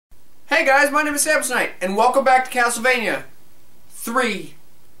Hey guys, my name is Samsonite, and welcome back to Castlevania 3,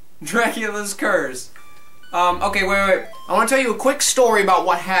 Dracula's Curse. Okay, wait. I want to tell you a quick story about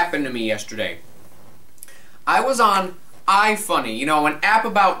what happened to me yesterday. I was on iFunny, you know, an app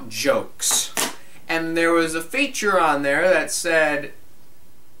about jokes. And there was a feature on there that said,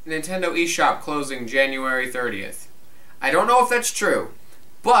 Nintendo eShop closing January 30th. I don't know if that's true,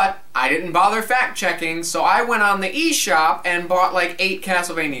 but I didn't bother fact-checking, so I went on the eShop and bought like 8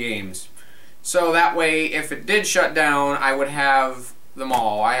 Castlevania games. So that way, if it did shut down, I would have them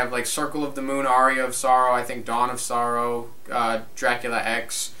all. I have like Circle of the Moon, Aria of Sorrow, I think Dawn of Sorrow, Dracula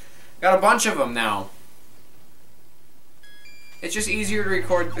X. Got a bunch of them now. It's just easier to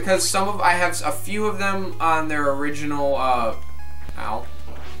record because I have a few of them on their original, I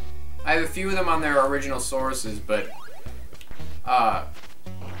have a few of them on their original sources, but,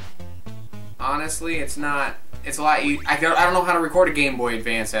 honestly, it's a lot easier. I don't know how to record a Game Boy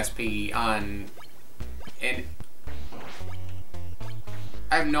Advance SP on, and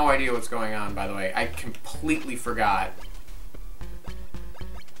I have no idea what's going on, by the way. I completely forgot.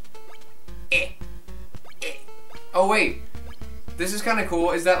 Oh, wait. This is kind of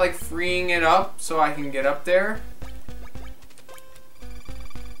cool. Is that like freeing it up so I can get up there?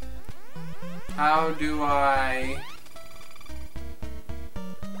 How do I...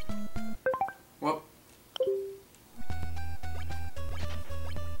 Whoop.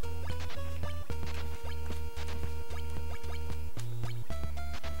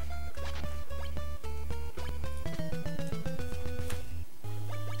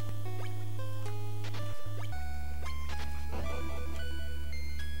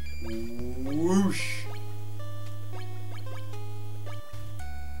 Whoosh.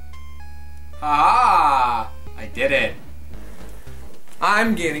 Ha! I did it.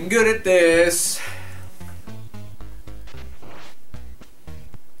 I'm getting good at this.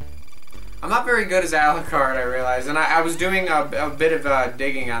 I'm not very good as Alucard, I realize, and I was doing a bit of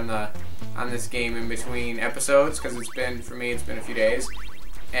digging on this game in between episodes because it's been a few days,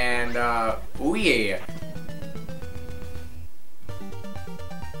 and oh yeah.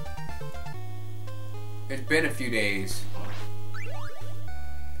 It's been a few days,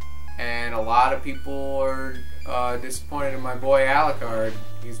 and a lot of people are disappointed in my boy Alucard.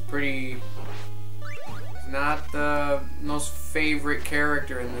 He's not the most favorite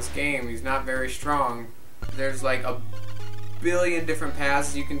character in this game. He's not very strong. There's like a billion different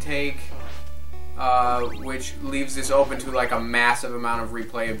paths you can take, which leaves this open to like a massive amount of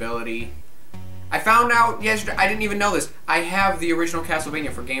replayability. I found out yesterday, I didn't even know this, I have the original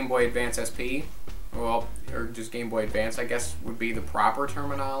Castlevania for Game Boy Advance SP. Well, or just Game Boy Advance, I guess would be the proper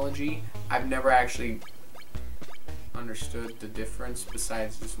terminology. I've never actually understood the difference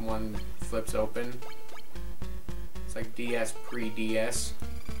besides this one flips open. It's like DS pre-DS.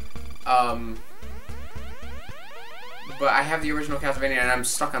 But I have the original Castlevania and I'm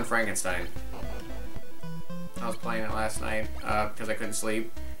stuck on Frankenstein. I was playing it last night because I couldn't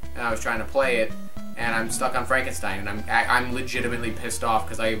sleep, and I was trying to play it, and I'm stuck on Frankenstein, and I'm legitimately pissed off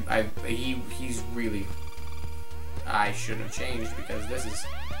because he's really, I should have changed because this is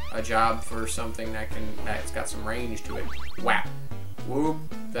a job for something that's got some range to it. Whap, whoop,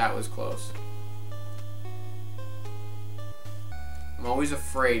 that was close. I'm always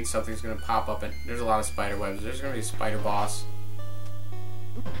afraid something's gonna pop up, and there's a lot of spider webs. There's gonna be a spider boss.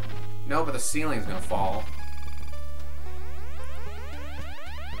 No, but the ceiling's gonna fall.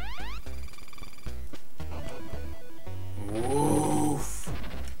 Oof.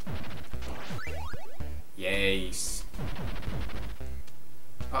 Yes.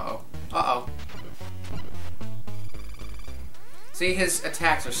 Uh-oh. Uh-oh. See, his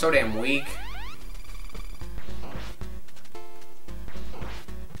attacks are so damn weak.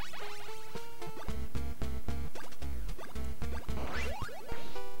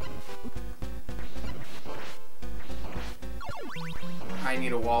 I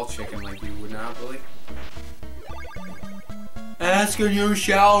need a wall chicken like you would not believe. Ask and you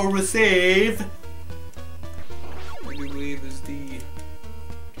shall receive. I do believe is the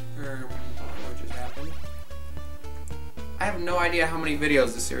what just happened. I have no idea how many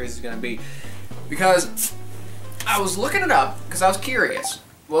videos this series is gonna be because I was looking it up because I was curious.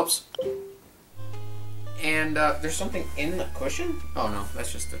 Whoops. And there's something in the cushion? Oh no,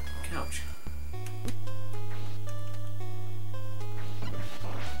 that's just the couch.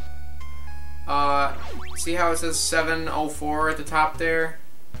 See how it says 704 at the top there?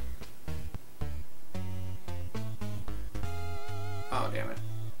 Oh, damn it.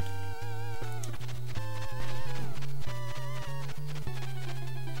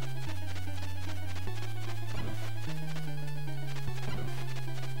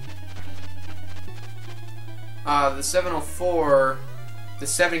 The 704, the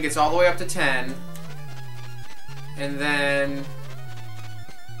 7 gets all the way up to 10, and then...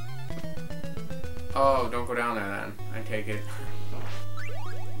 Oh, don't go down there then. I take it.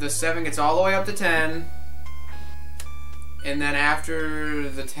 The 7 gets all the way up to 10, and then after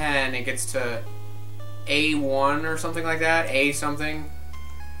the 10, it gets to A1 or something like that, A something,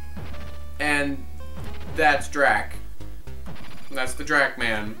 and that's Drac. That's the Drac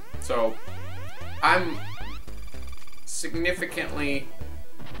man. So, I'm significantly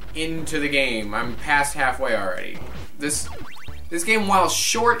into the game. I'm past halfway already. This game, while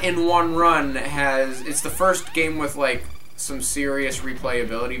short in one run, it's the first game with like some serious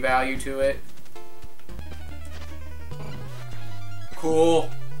replayability value to it. Cool.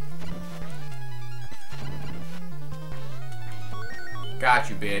 Got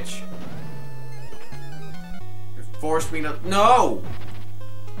you, bitch. You forced me to... No!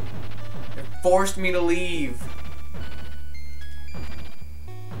 You forced me to leave.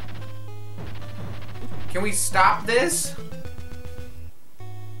 Can we stop this?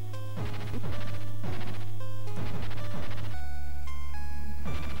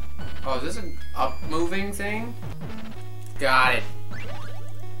 Oh, is this an up-moving thing? Got it.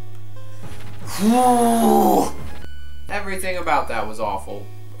 Whew. Everything about that was awful.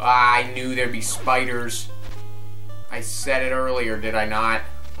 I knew there'd be spiders. I said it earlier, did I not?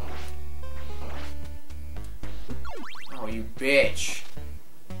 Oh, you bitch.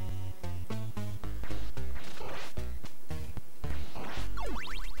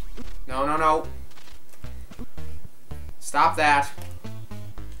 No, no, no. Stop that.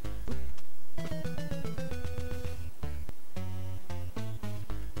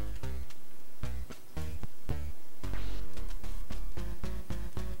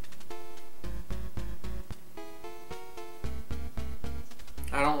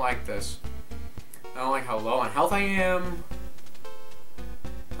 I don't like this. I don't like how low on health I am.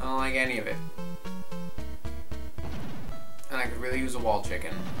 I don't like any of it. And I could really use a wall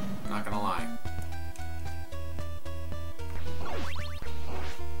chicken. Not gonna lie.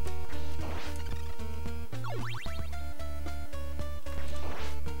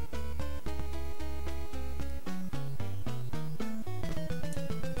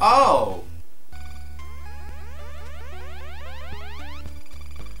 Oh!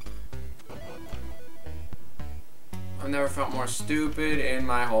 I've never felt more stupid in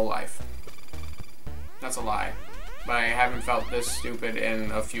my whole life. That's a lie. But I haven't felt this stupid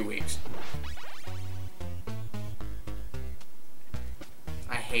in a few weeks.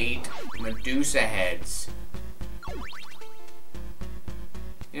 I hate Medusa heads.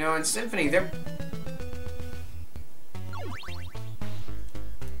 You know, in Symphony, they're...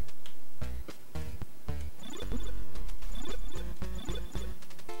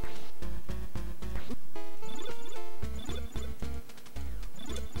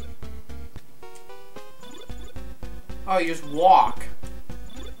 Oh, you just walk.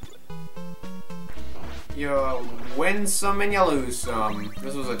 You win some and you lose some.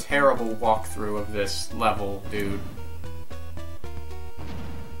 This was a terrible walkthrough of this level, dude.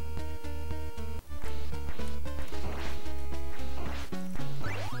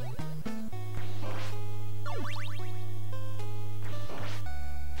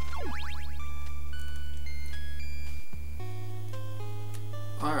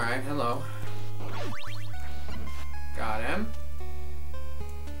 Alright, hello. Got him.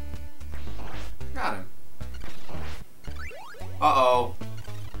 Got him. Uh-oh.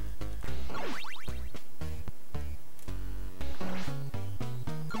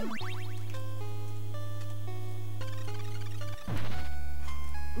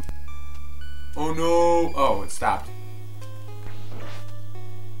 Oh no! Oh, it stopped.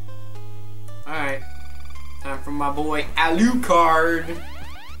 Alright. Time for my boy Alucard.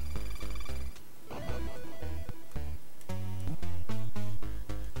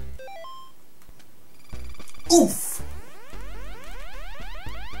 Oof!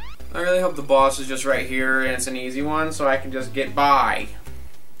 I really hope the boss is just right here and it's an easy one so I can just get by.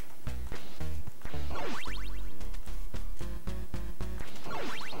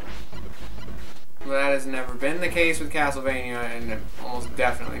 But that has never been the case with Castlevania and it almost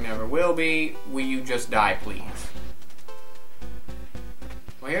definitely never will be. Will you just die, please?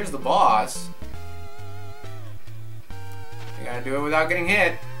 Well, here's the boss. You gotta do it without getting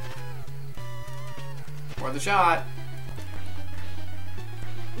hit. Worth a shot.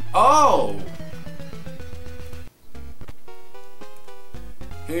 Oh!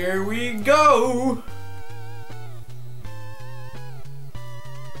 Here we go!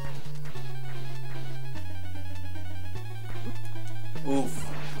 Oof.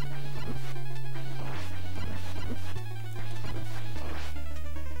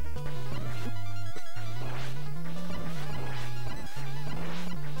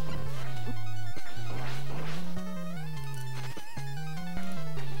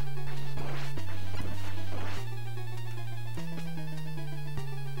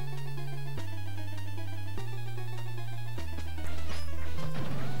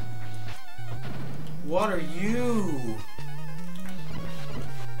 What are you?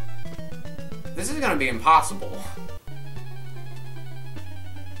 This is gonna be impossible.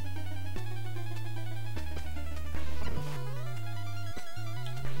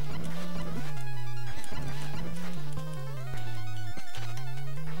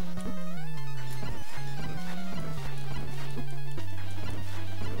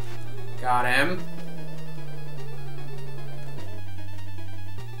 Got him.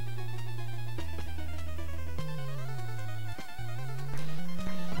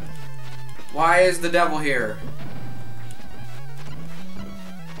 Why is the devil here?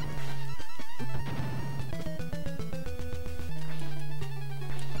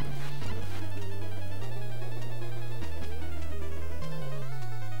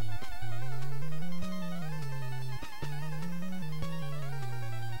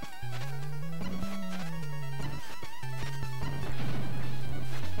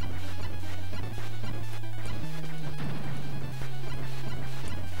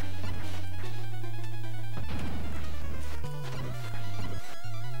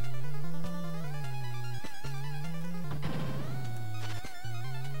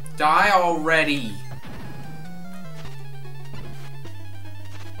 Die already.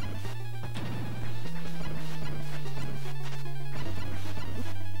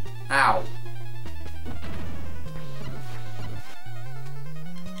 Ow.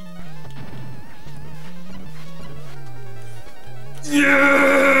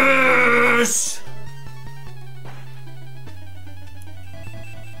 Yes!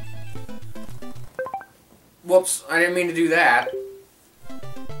 Whoops, I didn't mean to do that.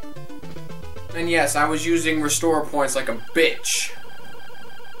 And yes, I was using restore points like a bitch.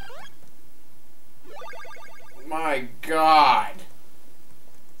 My God.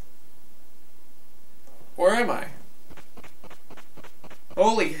 Where am I?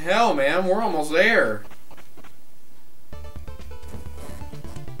 Holy hell, man, we're almost there.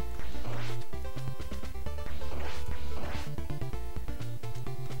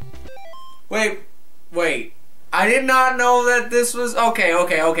 Wait. I did not know that this was...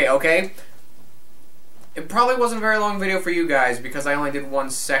 Okay. It probably wasn't a very long video for you guys because I only did one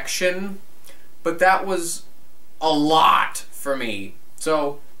section, but that was a lot for me.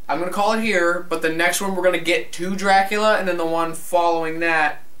 So I'm going to call it here, but the next one we're going to get to Dracula, and then the one following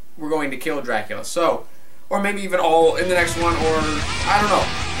that we're going to kill Dracula. So, or maybe even all in the next one, or I don't know.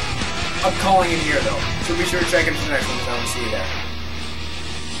 I'm calling it here though. So be sure to check in for the next one because I want to see you there.